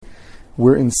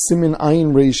We're in Siman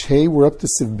Ayin Reish Hey. We're up to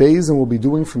Siv Beis, and we'll be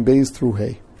doing from Beis through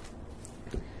Hey.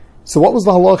 So what was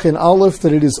the halacha in Aleph?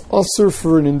 That it is usher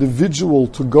for an individual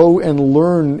to go and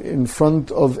learn in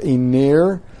front of a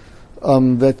ner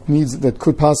that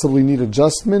could possibly need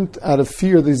adjustment out of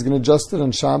fear that he's going to adjust it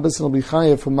on Shabbos and it'll be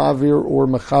chayav for mavir or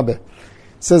mechabe.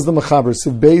 Says the mechaber,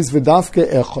 Siv Beis v'dafke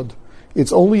echad.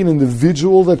 It's only an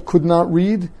individual that could not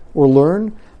read or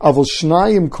learn. Avol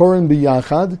shnayim koren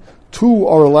biyachad. Two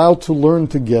are allowed to learn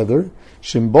together.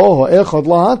 Shimbo ha'echad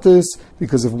lahatis,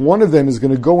 because if one of them is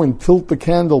going to go and tilt the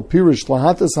candle, pirish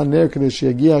lahatis haner kadesh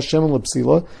yagia Hashem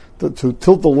lepsila, to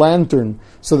tilt the lantern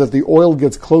so that the oil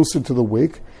gets closer to the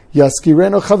wick,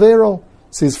 yaskireno chavero,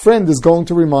 so his friend is going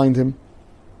to remind him.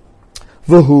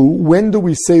 V'hu, when do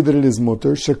we say that it is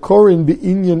mutter? Shekorin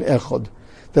bi'inyan echad.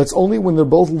 That's only when they're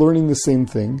both learning the same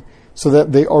thing, so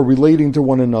that they are relating to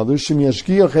one another.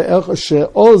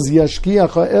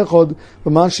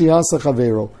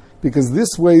 Because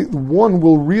this way, one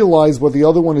will realize what the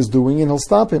other one is doing and he'll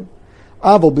stop him.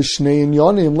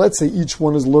 Let's say each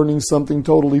one is learning something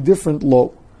totally different.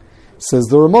 Lo. Says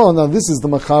the Ramah. Now this is the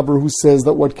Machaber who says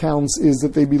that what counts is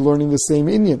that they be learning the same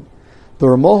inyan. The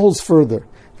Ramah holds further.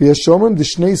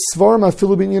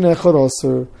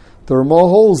 The Ramah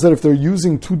holds that if they're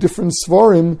using two different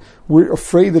svarim, we're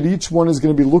afraid that each one is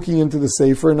going to be looking into the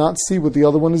sefer and not see what the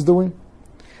other one is doing.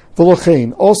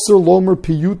 V'lochein, osir lomer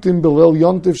piyutim belel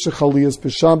yontiv shechaliyas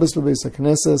b'Shabbos b'beis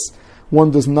hakneses.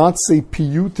 One does not say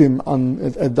piyutim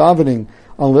at davening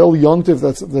on leil yontiv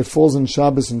that falls in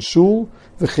Shabbos and Shul.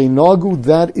 V'cheinagu,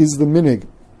 that is the minig.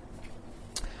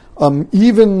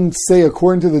 Even say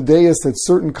according to the Deis that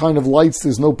certain kind of lights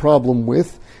there's no problem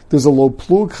with. There's a low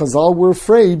plug. Chazal were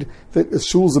afraid that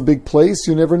Shul's a big place.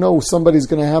 You never know. Somebody's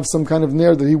going to have some kind of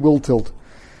ner that he will tilt.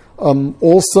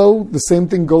 Also, the same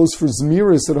thing goes for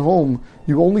Zmiris at home.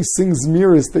 You only sing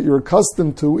Zmiris that you're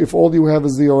accustomed to if all you have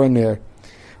is the Oraner.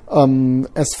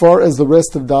 As far as the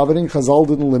rest of davening, Chazal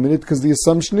didn't limit it because the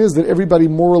assumption is that everybody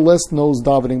more or less knows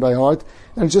davening by heart,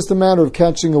 and it's just a matter of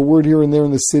catching a word here and there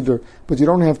in the Siddur, but you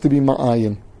don't have to be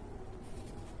ma'ayin.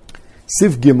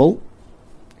 Siv Gimel.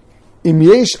 Im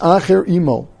yesh acher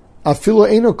imo, afilo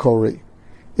eno kori.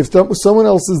 If someone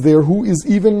else is there who is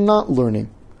even not learning,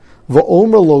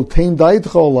 va'omer lo tein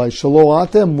daitcha olai shalo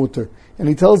atem muter, and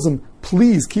he tells him,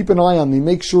 please keep an eye on me,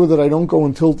 make sure that I don't go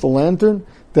and tilt the lantern,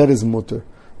 that is muter.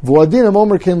 V'adin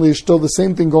amomer ken liishto, the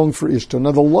same thing going for ishto.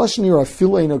 Now the lashon here,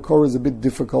 afilo eno kori, is a bit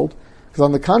difficult, because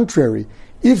on the contrary,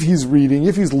 if he's reading,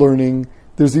 if he's learning,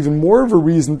 there's even more of a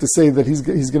reason to say that he's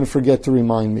going to forget to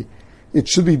remind me. It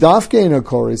should be dafke in a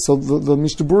kori. So the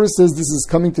Mishnah Berurah says this is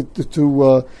coming to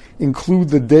include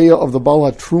the daya of the Baal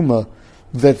HaTruma,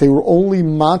 that they were only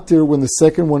matir when the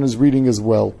second one is reading as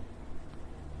well.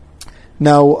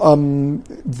 Now,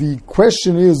 the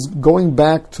question is, going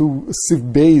back to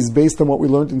Siv Beis, based on what we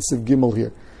learned in Siv Gimel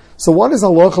here. So what is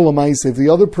halacha l'maaseh if the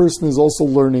other person is also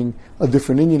learning a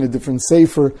different inyan, a different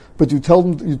sefer, but you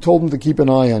told them to keep an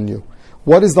eye on you?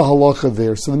 What is the halacha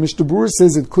there? So the Mishnah Berurah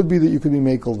says it could be that you could be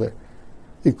mekel there.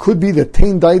 It could be that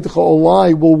tein daitcha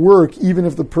olai will work even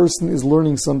if the person is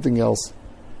learning something else.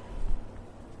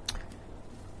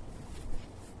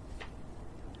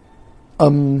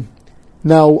 The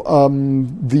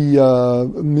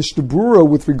Mishnah Berurah,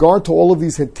 with regard to all of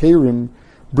these heterim,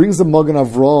 brings a Magen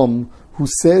Avram who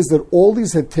says that all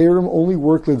these heterim only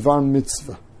work l'dvar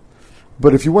mitzvah.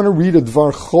 But if you want to read a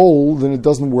dvar chol, then it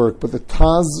doesn't work. But the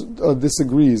Taz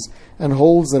disagrees and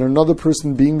holds that another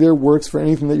person being there works for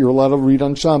anything that you're allowed to read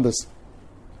on Shabbos.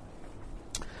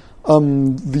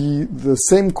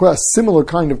 The similar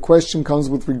kind of question comes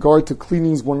with regard to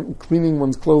cleaning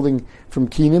one's clothing from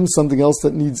kinim, something else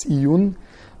that needs iyun.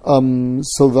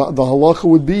 So the halacha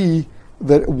would be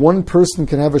that one person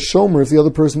can have a shomer if the other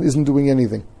person isn't doing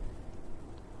anything.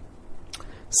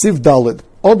 Siv Dalid,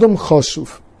 Adam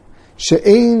Chashuv.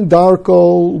 She'ein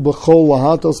darko b'chol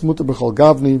lahatos muter b'chol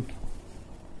gavni.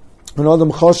 An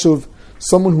adam chashuv,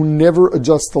 someone who never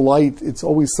adjusts the light, it's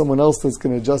always someone else that's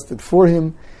going to adjust it for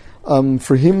him.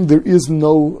 For him, there is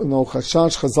no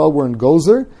chashash. Chazal were in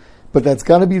gozer, but that's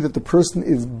got to be that the person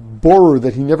is borer,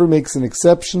 that he never makes an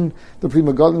exception. The Pri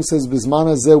Megadim says,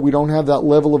 Bizman hazeh, we don't have that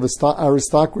level of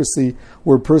aristocracy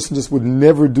where a person just would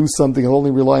never do something and only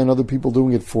rely on other people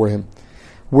doing it for him.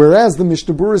 Whereas the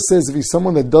Mishnah Berurah says if he's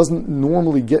someone that doesn't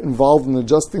normally get involved in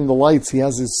adjusting the lights, he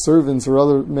has his servants or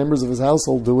other members of his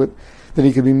household do it, then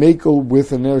he can be mekel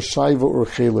with an ner shaiva or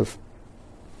chelif.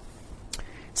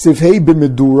 Sivhei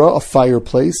b'medura, a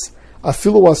fireplace,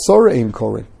 afilu asara ein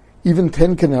koren. Even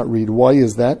 10 cannot read. Why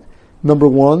is that? Number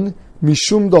one,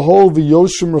 Mishum dahol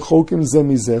v'yoshim rechokim ze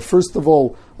mizeh. First of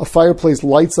all, a fireplace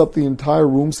lights up the entire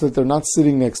room so that they're not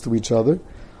sitting next to each other.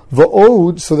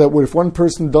 V'od, so that if one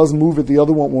person does move it, the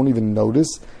other one won't even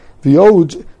notice.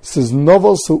 V'od says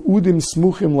novel udim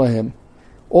smuchim lahem.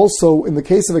 Also, in the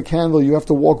case of a candle, you have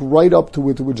to walk right up to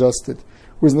it to adjust it.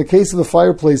 Whereas in the case of the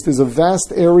fireplace, there's a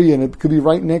vast area and it could be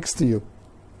right next to you.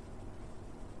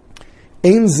 So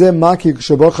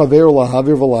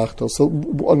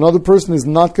another person is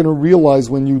not going to realize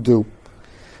when you do.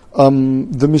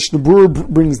 The Mishnah Berurah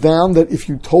brings down that if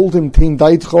you told him Tein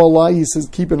daitcha alai, he says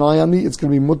keep an eye on me, it's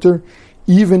going to be mutter,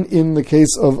 even in the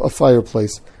case of a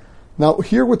fireplace. Now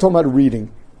here we're talking about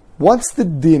reading. What's the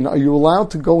din? Are you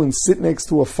allowed to go and sit next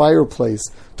to a fireplace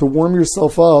to warm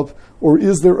yourself up, or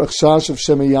is there a chash of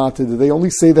shemayata? Do they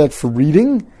only say that for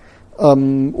reading?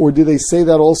 Or do they say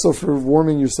that also for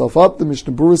warming yourself up? The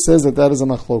Mishnah Berurah says that is a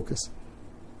machlokas.